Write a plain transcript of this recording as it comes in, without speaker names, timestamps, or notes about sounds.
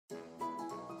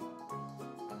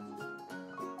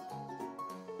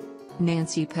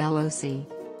Nancy Pelosi.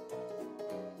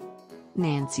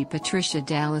 Nancy Patricia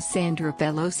D'Alesandro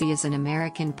Pelosi is an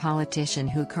American politician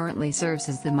who currently serves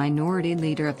as the minority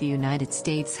leader of the United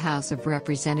States House of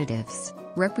Representatives,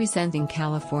 representing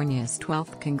California's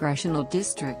 12th congressional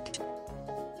district.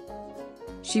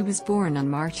 She was born on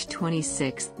March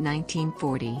 26,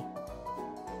 1940.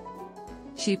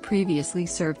 She previously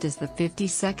served as the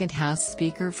 52nd House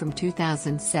Speaker from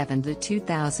 2007 to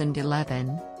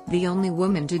 2011, the only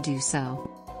woman to do so.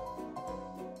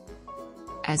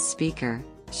 As Speaker,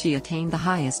 she attained the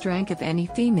highest rank of any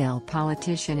female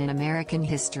politician in American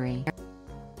history.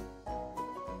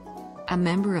 A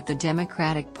member of the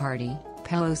Democratic Party,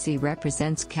 Pelosi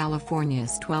represents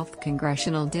California's 12th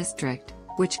congressional district,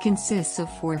 which consists of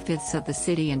 4/5 of the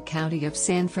city and county of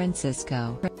San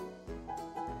Francisco.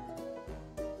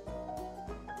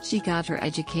 She got her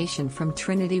education from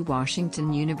Trinity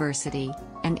Washington University,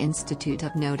 an institute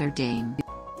of Notre Dame.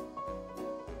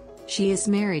 She is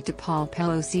married to Paul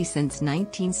Pelosi since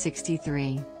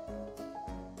 1963.